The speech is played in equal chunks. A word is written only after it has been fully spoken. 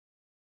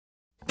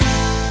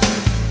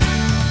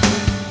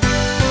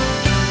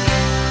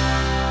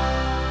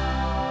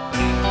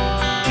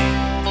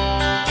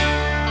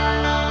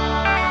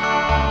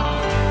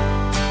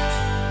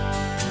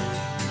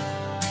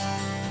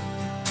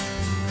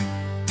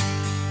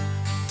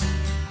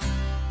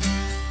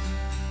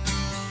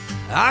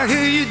I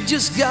hear you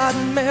just got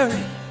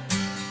married,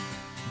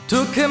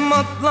 took a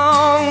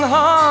month-long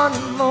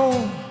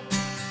honeymoon,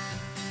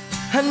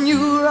 and you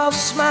were all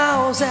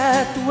smiles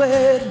at the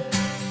wedding,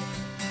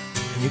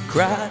 and you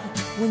cried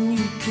when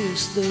you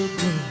kissed the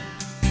groom.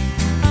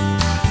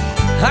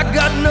 I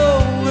got no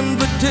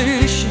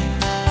invitation,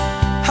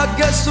 I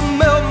guess the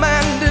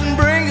mailman didn't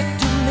bring it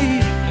to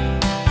me,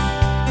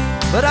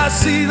 but I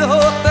see the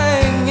whole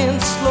thing in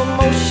slow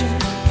motion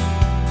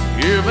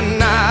every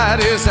night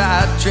as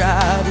I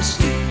try to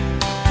sleep.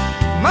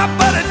 My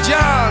buddy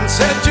John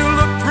said you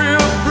looked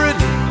real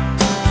pretty,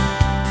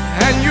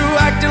 and you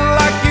acted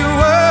like you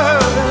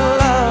were in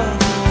love.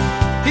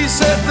 He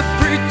said the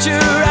preacher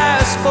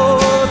asked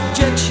for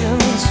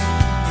objections,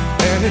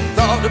 and he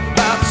thought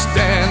about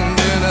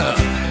standing up.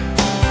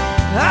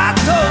 I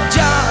told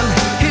John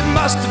he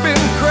must have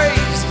been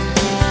crazy,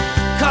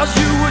 'cause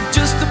you were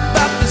just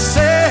about to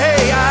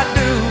say I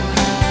do.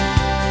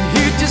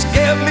 He just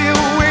gave me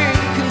a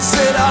wink and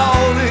said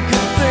all he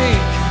could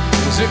think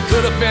was it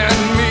could have been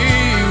me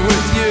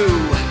with you.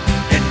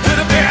 It could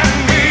have been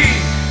me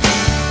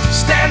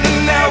standing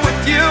there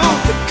with you.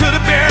 It could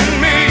have been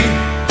me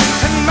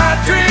and my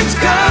dreams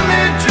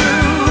coming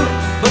true.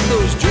 But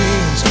those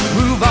dreams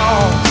move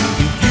on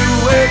if you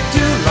wait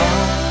too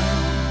long.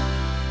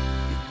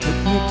 It took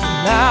me till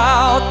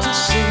now to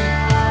see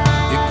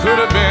it could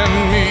have been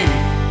me.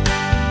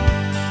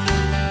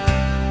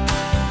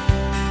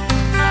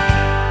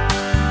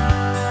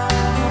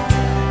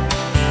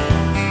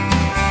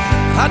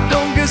 I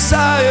don't guess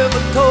I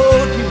ever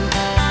told you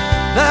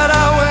that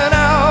I went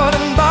out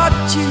and bought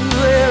you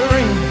a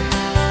ring.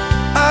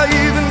 I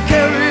even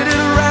carried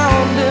it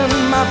around in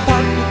my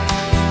pocket,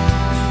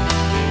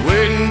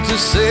 waiting to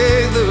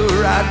say the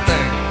right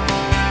thing.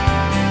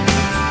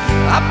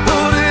 I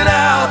pulled it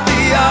out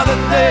the other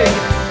day,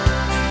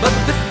 but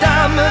the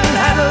diamond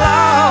had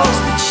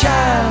lost its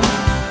shine.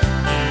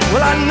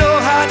 Well, I know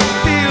how it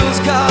feels,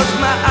 'cause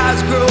my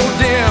eyes grow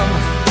dim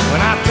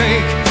when I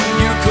think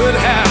you could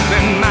have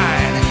been mine.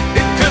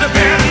 It could have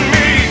been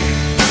me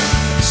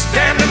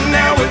standing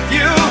there with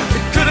you.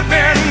 It could have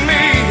been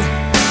me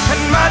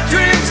and my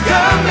dreams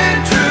coming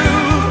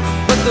true.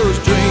 But those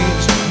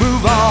dreams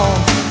move on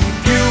if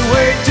you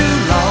wait too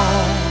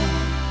long.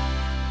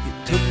 It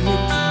took me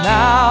till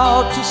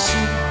now to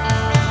see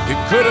it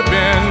could have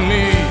been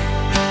me.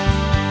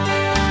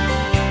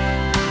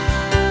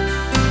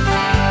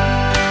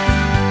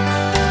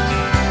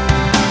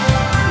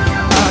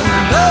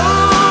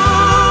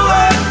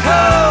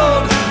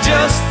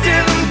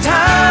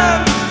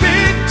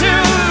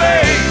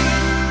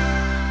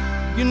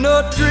 You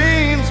know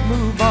dreams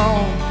move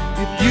on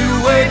if you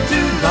wait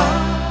too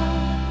long.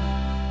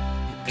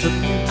 It took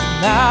me till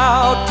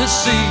now to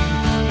see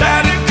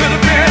that it could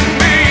have been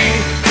me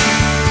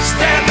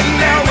standing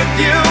there with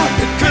you.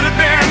 It could have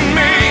been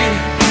me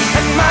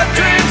and my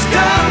dreams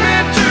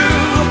coming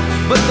true.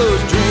 But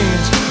those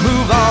dreams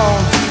move on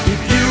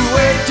if you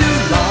wait too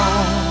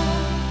long.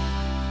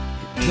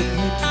 It took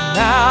me till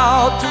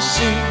now to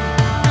see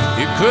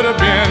it could have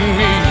been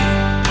me.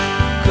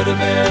 Could have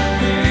been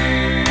me.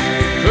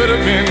 Could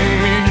have been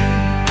me.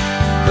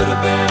 Could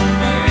have been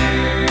me.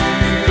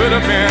 Could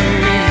have been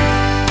me.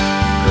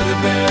 Could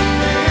have been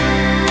me.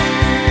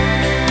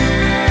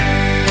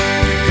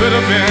 Could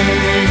have been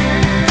me.